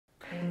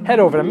Head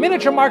over to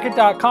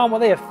miniaturemarket.com where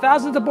they have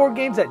thousands of board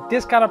games at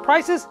discounted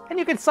prices, and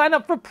you can sign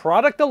up for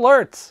product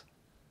alerts.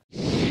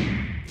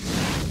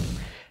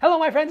 Hello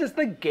my friends, it's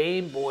the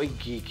Game Boy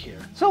Geek here.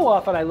 So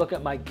often I look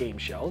at my game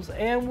shelves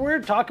and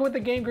we're talking with the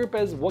game group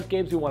as what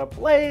games we want to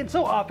play, and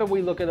so often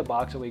we look at a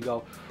box and we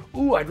go,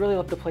 ooh, I'd really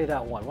love to play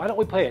that one. Why don't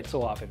we play it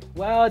so often?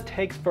 Well, it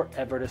takes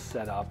forever to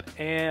set up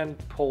and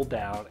pull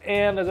down,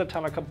 and there's a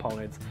ton of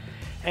components.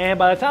 And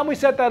by the time we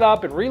set that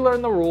up and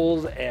relearn the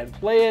rules and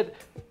play it,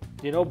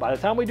 you know, by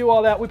the time we do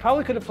all that, we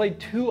probably could have played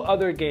 2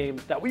 other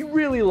games that we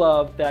really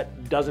love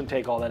that doesn't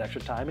take all that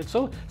extra time. And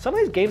so some of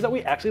these games that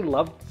we actually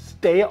love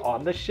stay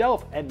on the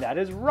shelf, and that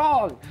is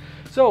wrong.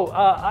 So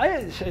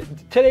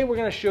today we're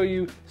going to show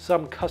you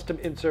some custom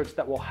inserts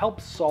that will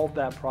help solve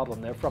that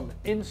problem. They're from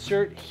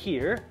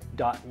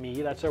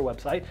inserthere.me, that's their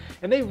website.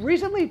 And they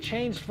recently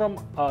changed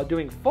from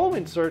doing foam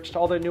inserts to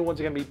all their new ones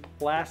are going to be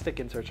plastic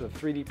inserts, or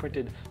 3D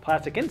printed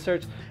plastic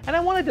inserts. And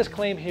I want to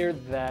disclaim here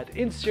that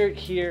Insert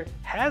Here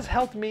has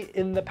helped me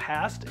in the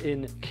past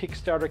in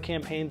Kickstarter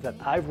campaigns that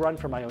I've run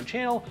for my own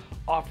channel,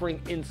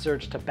 offering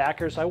inserts to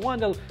backers. So I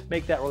wanted to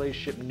make that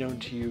relationship known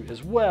to you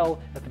as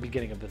well at the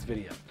beginning of this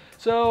video.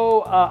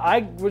 So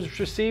I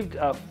received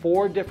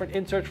 4 different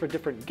inserts for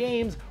different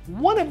games,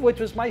 one of which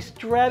was my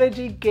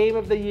strategy game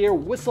of the year,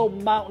 Whistle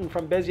Mountain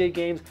from Bezier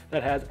Games,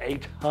 that has a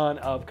ton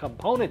of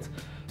components.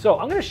 So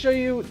I'm going to show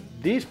you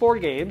these 4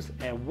 games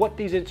and what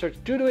these inserts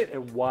do to it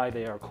and why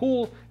they are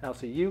cool, and I'll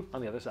see you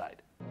on the other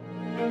side.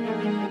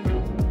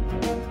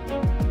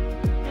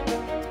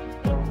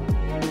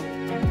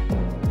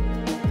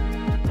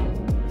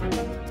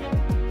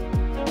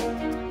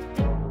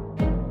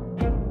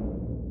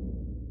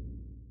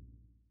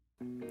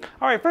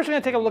 All right, first we're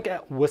gonna take a look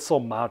at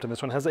Whistle Mountain.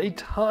 This one has a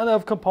ton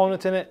of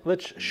components in it.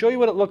 Let's show you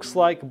what it looks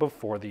like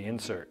before the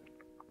insert.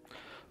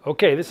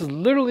 Okay, this is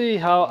literally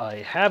how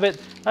I have it.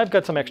 I've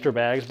got some extra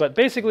bags, but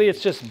basically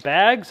it's just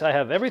bags. I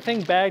have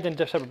everything bagged in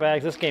separate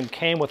bags. This game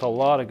came with a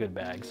lot of good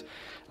bags.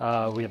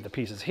 We have the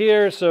pieces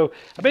here, so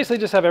I basically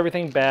just have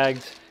everything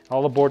bagged,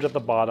 all the boards at the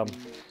bottom,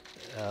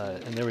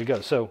 and there we go.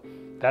 So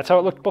that's how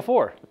it looked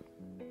before.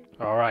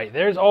 All right,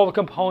 there's all the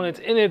components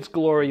in its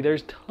glory.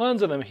 There's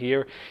tons of them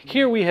here.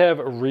 Here we have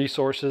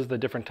resources, the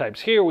different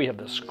types. Here we have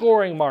the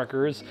scoring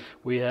markers.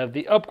 We have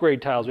the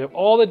upgrade tiles. We have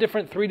all the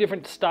 3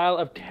 different style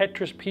of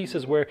Tetris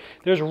pieces where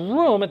there's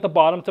room at the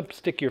bottom to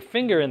stick your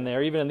finger in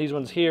there, even in these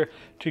ones here,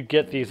 to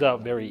get these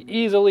out very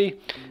easily.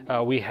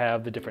 We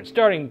have the different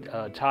starting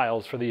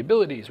tiles for the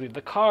abilities. We have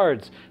the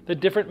cards, the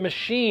different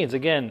machines.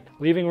 Again,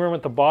 leaving room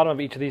at the bottom of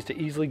each of these to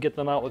easily get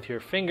them out with your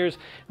fingers.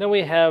 Then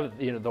we have,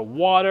 you know, the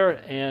water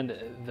and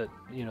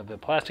the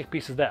plastic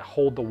pieces that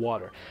hold the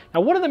water.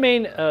 Now, one of the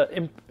main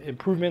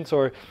improvements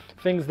or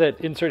things that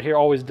Insert Here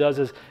always does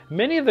is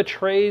many of the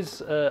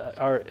trays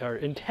are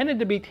intended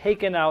to be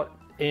taken out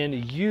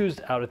and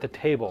used out at the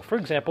table. For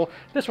example,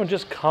 this one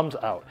just comes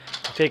out.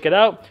 You take it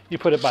out, you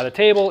put it by the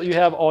table, you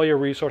have all your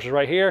resources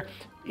right here.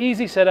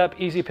 Easy setup,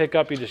 easy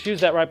pickup. You just use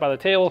that right by the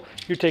table.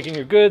 You're taking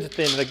your goods at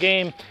the end of the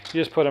game.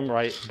 You just put them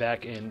right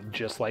back in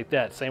just like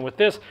that. Same with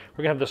this.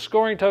 We're gonna have the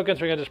scoring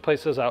tokens. We're gonna just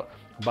place those out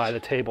by the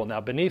table.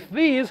 Now beneath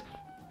these,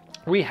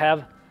 we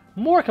have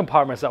more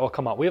compartments that will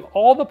come out. We have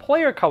all the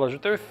player colors.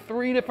 There are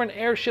 3 different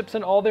airships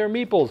and all their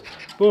meeples.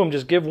 Boom,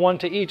 just give 1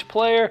 to each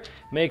player.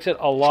 Makes it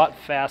a lot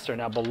faster.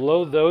 Now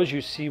below those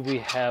you see we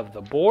have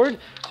the board.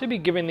 So we'll be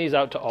giving these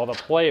out to all the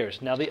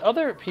players. Now the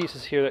other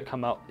pieces here that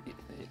come out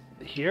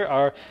here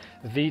are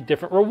the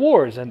different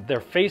rewards, and they're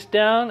face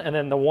down, and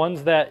then the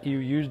ones that you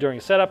use during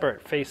setup are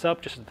face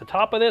up just at the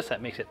top of this.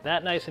 That makes it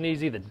that nice and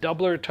easy. The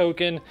doubler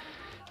token.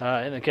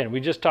 And again,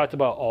 we just talked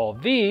about all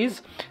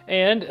these,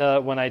 and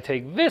when I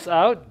take this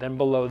out, then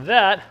below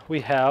that we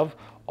have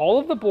all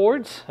of the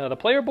boards, the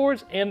player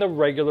boards and the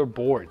regular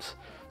boards.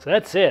 So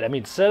that's it. I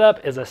mean,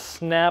 setup is a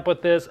snap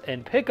with this,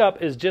 and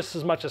pickup is just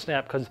as much a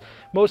snap because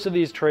most of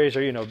these trays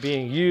are, you know,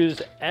 being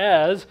used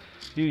as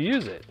you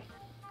use it.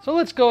 So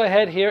let's go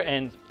ahead here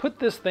and put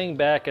this thing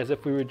back as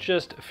if we were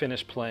just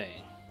finished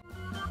playing.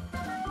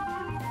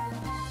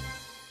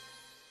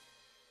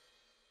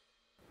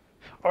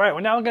 All right,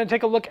 well now I'm gonna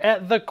take a look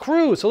at the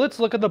crew. So let's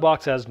look at the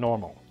box as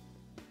normal.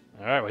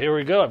 All right, well here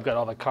we go. I've got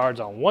all the cards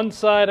on one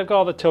side. I've got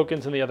all the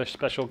tokens and the other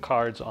special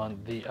cards on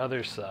the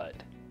other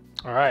side.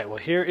 All right, well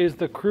here is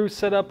the crew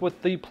set up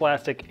with the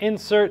plastic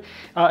insert.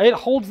 It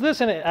holds this,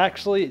 and it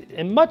actually,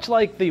 and much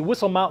like the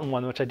Whistle Mountain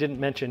one, which I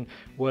didn't mention,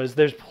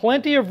 there's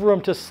plenty of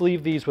room to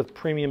sleeve these with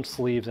premium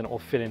sleeves, and it will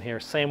fit in here.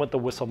 Same with the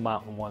Whistle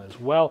Mountain one as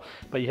well.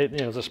 But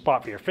there's a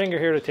spot for your finger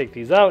here to take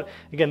these out.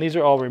 Again, these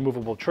are all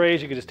removable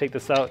trays. You can just take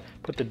this out,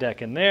 put the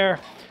deck in there.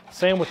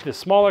 Same with the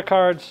smaller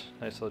cards.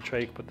 Nice little tray,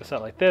 you can put this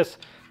out like this.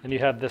 And you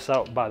have this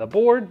out by the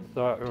board,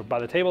 or by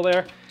the table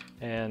there.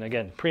 And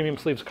again, premium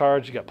sleeves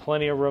cards, you got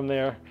plenty of room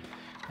there.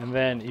 And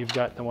then you've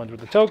got the ones with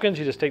the tokens.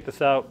 You just take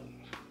this out.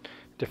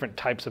 Different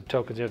types of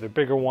tokens. You have the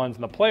bigger ones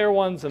and the player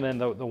ones, and then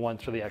the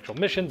ones for the actual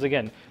missions.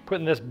 Again,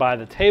 putting this by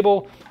the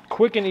table.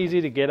 Quick and easy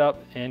to get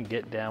up and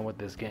get down with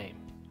this game.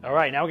 All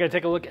right, now we're gonna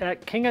take a look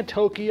at King of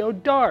Tokyo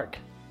Dark.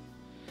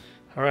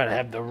 All right, I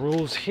have the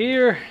rules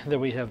here,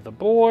 then we have the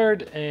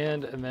board,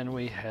 and then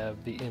we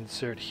have the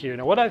insert here.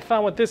 Now what I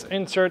found with this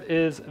insert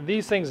is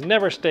these things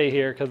never stay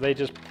here because they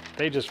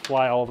just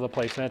fly all over the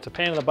place, and it's a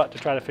pain in the butt to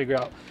try to figure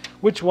out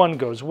which one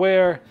goes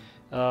where.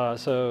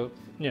 So,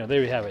 you know,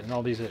 there you have it, and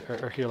all these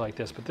are here like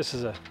this, but this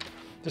is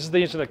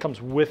the insert that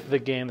comes with the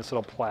game, this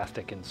little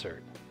plastic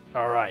insert.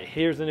 All right,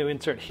 here's the new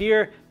insert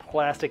here,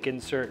 plastic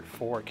insert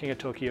for King of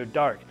Tokyo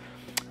Dark.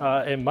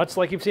 And much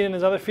like you've seen in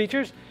his other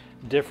features,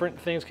 different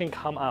things can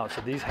come out.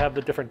 So these have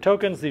the different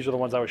tokens. These are the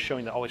ones I was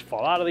showing that always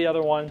fall out of the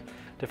other one.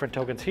 Different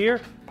tokens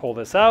here. Pull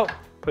this out,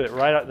 put it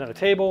right out on the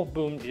table.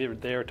 Boom, you're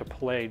there to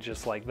play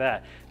just like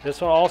that.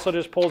 This one also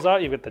just pulls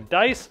out. You've got the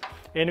dice,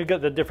 and you've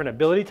got the different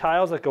ability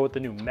tiles that go with the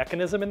new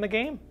mechanism in the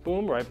game.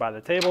 Boom, right by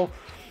the table.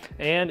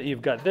 And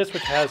you've got this,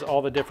 which has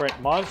all the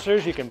different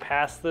monsters. You can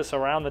pass this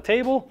around the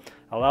table,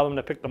 allow them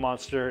to pick the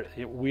monster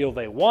wheel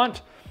they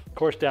want. Of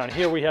course, down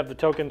here we have the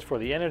tokens for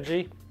the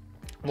energy.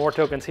 More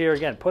tokens here,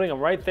 again, putting them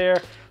right there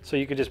so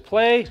you can just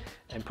play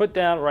and put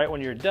down right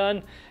when you're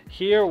done.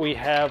 Here we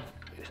have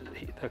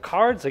the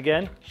cards,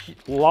 again,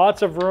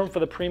 lots of room for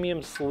the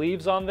premium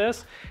sleeves on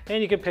this,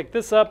 and you can pick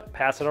this up,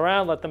 pass it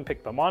around, let them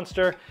pick the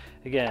monster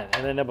again.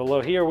 And then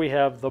below here we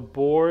have the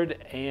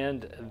board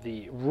and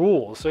the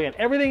rules. So again,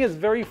 everything is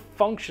very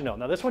functional.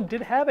 Now this one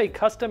did have a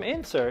custom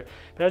insert,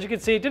 but as you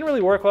can see, it didn't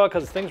really work well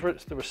because things were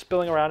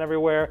spilling around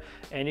everywhere,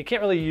 and you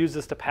can't really use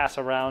this to pass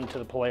around to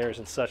the players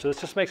and such. So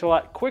this just makes it a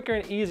lot quicker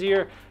and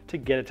easier to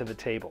get it to the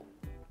table.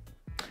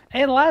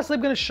 And lastly,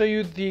 I'm going to show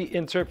you the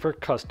insert for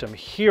Custom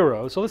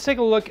Hero. So let's take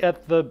a look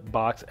at the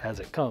box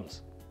as it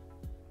comes.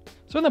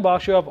 So in the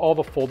box, you have all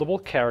the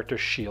foldable character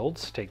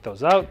shields. Take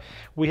those out.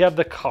 We have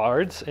the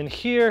cards, and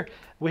here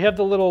we have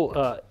the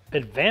little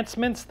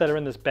advancements that are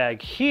in this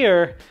bag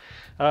here.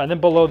 And then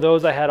below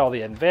those, I had all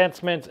the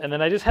advancements, and then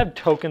I just have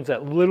tokens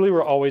that literally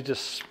were always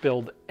just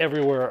spilled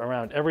everywhere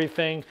around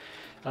everything.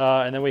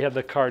 And then we have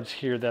the cards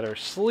here that are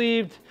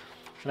sleeved.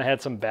 And I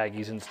had some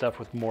baggies and stuff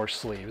with more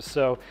sleeves.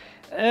 So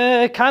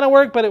it kind of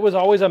worked, but it was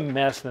always a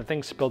mess and the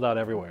things spilled out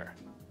everywhere.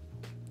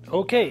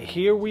 Okay,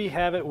 here we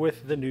have it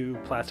with the new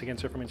plastic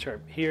insert from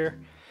Insert here.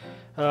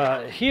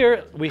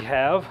 Here we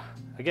have,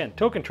 again,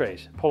 token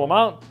trays. Pull them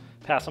out,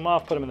 pass them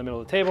off, put them in the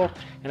middle of the table.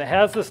 And it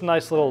has this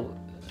nice little,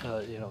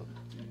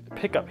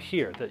 pickup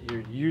here that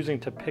you're using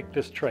to pick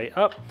this tray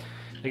up.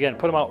 Again,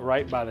 put them out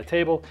right by the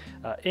table.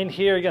 In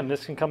here, again,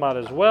 this can come out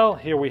as well.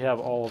 Here we have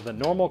all of the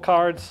normal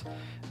cards.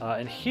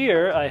 And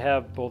here I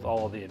have both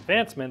all of the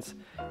advancements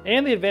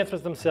and the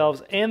advancements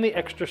themselves, and the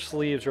extra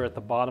sleeves are at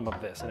the bottom of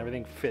this, and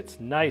everything fits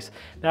nice.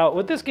 Now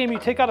with this game, you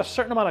take out a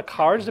certain amount of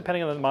cards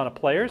depending on the amount of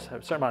players,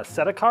 a certain amount of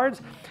set of cards.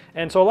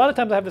 And so a lot of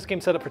times I have this game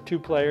set up for 2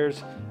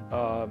 players,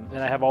 and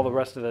I have all the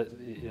rest of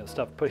the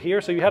stuff put here.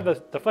 So you have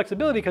the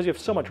flexibility because you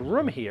have so much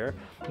room here.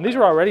 And these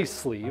are already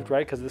sleeved,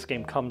 right? Because this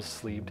game comes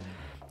sleeved.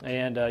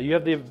 And you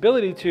have the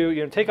ability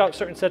to take out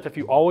certain sets if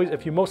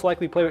you most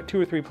likely play with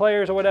 2 or 3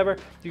 players or whatever.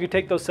 You can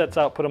take those sets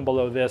out, put them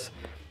below this,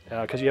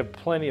 because you have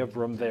plenty of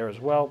room there as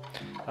well.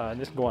 And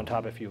this can go on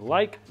top if you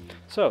like.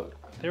 So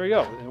there we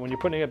go. And when you're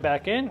putting it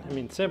back in, I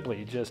mean, simply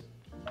you just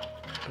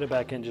put it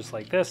back in just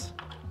like this,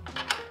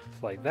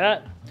 just like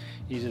that.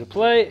 Easy to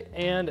play,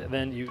 and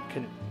then you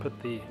can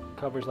put the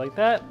covers like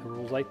that, the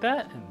rules like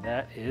that, and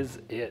that is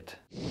it.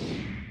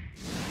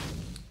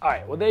 All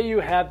right, well there you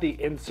have the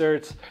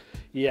inserts.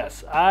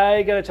 Yes,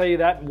 I gotta tell you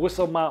that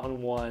Whistle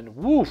Mountain one,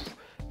 woof,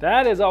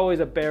 that is always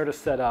a bear to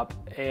set up.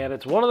 And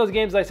it's one of those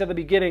games I said at the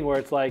beginning where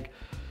it's like,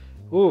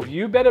 ooh,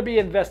 you better be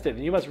invested.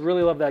 You must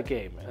really love that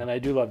game. And I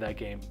do love that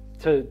game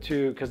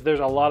because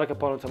there's a lot of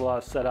components and a lot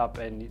of setup,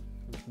 and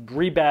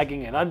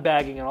rebagging and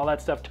unbagging and all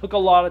that stuff took a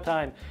lot of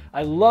time.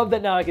 I love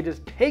that now I can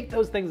just take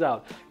those things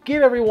out,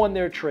 give everyone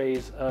their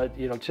trays,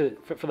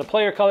 for the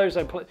player colors.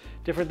 I put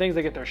different things.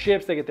 They get their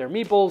ships, they get their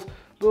meeples.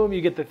 Boom,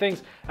 you get the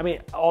things. I mean,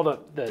 all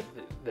the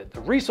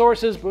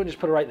resources. Boom, just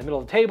put it right in the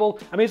middle of the table.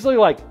 I mean, it's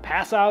literally like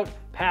pass out,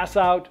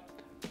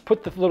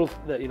 put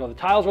the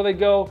tiles where they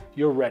go.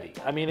 You're ready.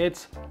 I mean,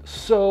 it's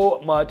so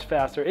much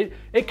faster.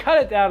 It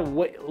cut it down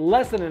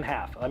less than in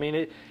half. I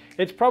mean,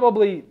 it's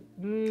probably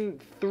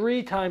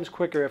 3 times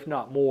quicker, if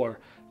not more,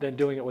 than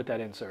doing it with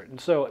that insert.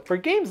 And so for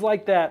games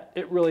like that,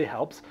 it really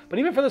helps. But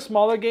even for the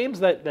smaller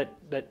games that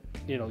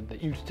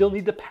you still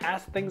need to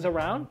pass things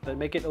around, that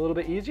make it a little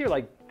bit easier,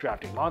 like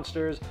drafting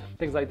monsters,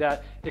 things like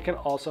that, it can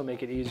also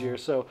make it easier.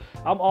 So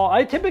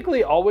I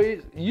typically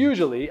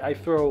usually I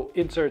throw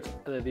inserts,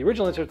 the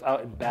original inserts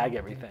out and bag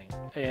everything.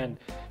 And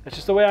that's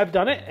just the way I've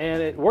done it,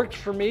 and it worked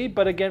for me.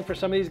 But again, for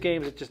some of these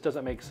games, it just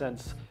doesn't make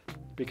sense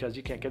because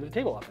you can't get to the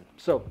table often.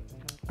 So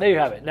there you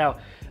have it. Now,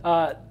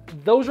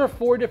 those are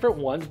 4 different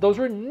ones. Those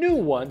were new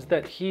ones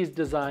that he's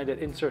designed at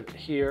Insert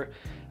here,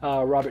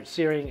 Robert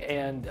Searing.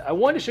 And I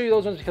wanted to show you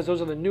those ones because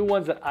those are the new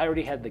ones that I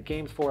already had the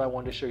games for. I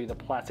wanted to show you the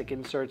plastic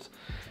inserts.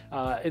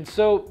 And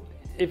so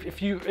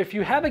if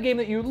you have a game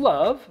that you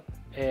love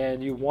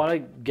and you want to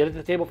get it to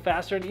the table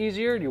faster and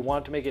easier, and you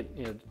want to make it,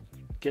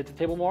 get to the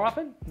table more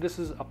often, this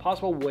is a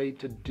possible way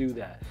to do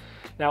that.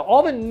 Now,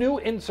 all the new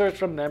inserts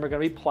from them are going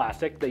to be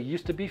plastic. They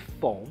used to be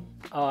foam.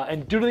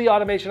 And due to the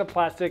automation of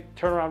plastic,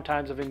 turnaround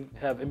times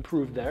have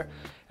improved there.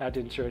 I have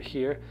to insert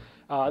here.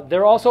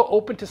 They're also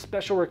open to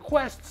special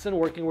requests and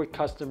working with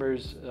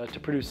customers to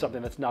produce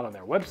something that's not on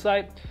their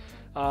website.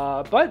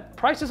 But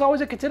price is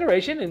always a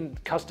consideration,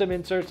 and custom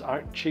inserts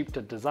aren't cheap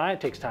to design.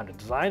 It takes time to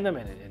design them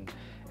and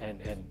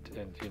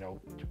you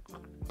know,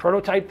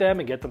 prototype them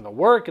and get them to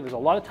work, and there's a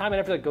lot of time and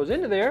effort that goes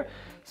into there.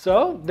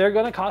 So they're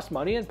going to cost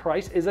money, and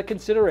price is a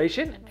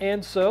consideration.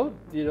 And so,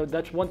 you know,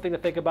 that's one thing to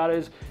think about,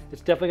 is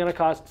it's definitely going to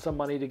cost some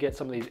money to get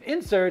some of these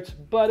inserts.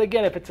 But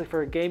again, if it's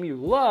for a game you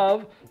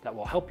love that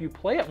will help you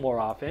play it more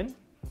often,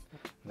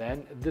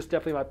 then this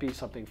definitely might be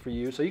something for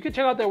you. So you can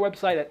check out their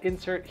website at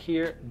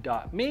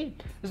inserthere.me.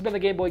 This has been the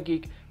Game Boy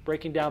Geek,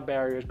 breaking down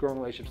barriers, growing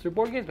relationships through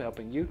board games by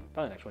helping you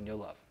find the next one you'll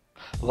love.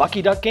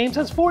 Lucky Duck Games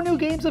has 4 new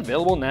games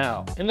available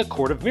now. In the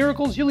Court of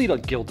Miracles, you lead a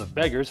guild of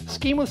beggars,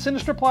 scheme with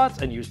sinister plots,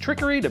 and use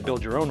trickery to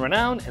build your own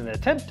renown in an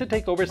attempt to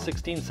take over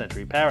 16th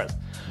century Paris.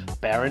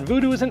 Baron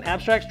Voodoo is an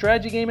abstract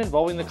strategy game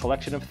involving the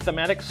collection of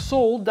thematic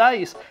soul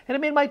dice, and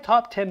it made my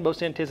top 10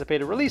 most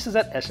anticipated releases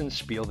at Essen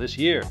Spiel this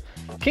year.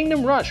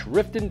 Kingdom Rush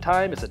Rift in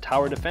Time is a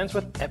tower defense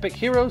with epic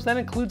heroes that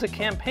includes a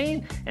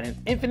campaign and an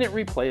infinite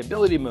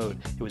replayability mode.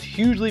 It was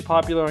hugely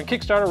popular on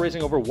Kickstarter,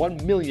 raising over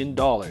 $1 million.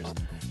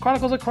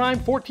 Chronicles of Crime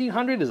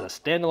 1400 is a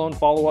standalone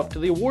follow-up to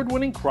the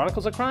award-winning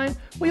Chronicles of Crime,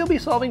 where you'll be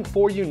solving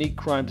 4 unique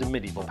crimes in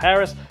medieval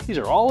Paris. These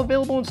are all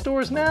available in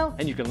stores now,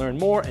 and you can learn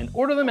more and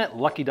order them at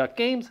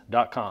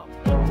luckyduckgames.com.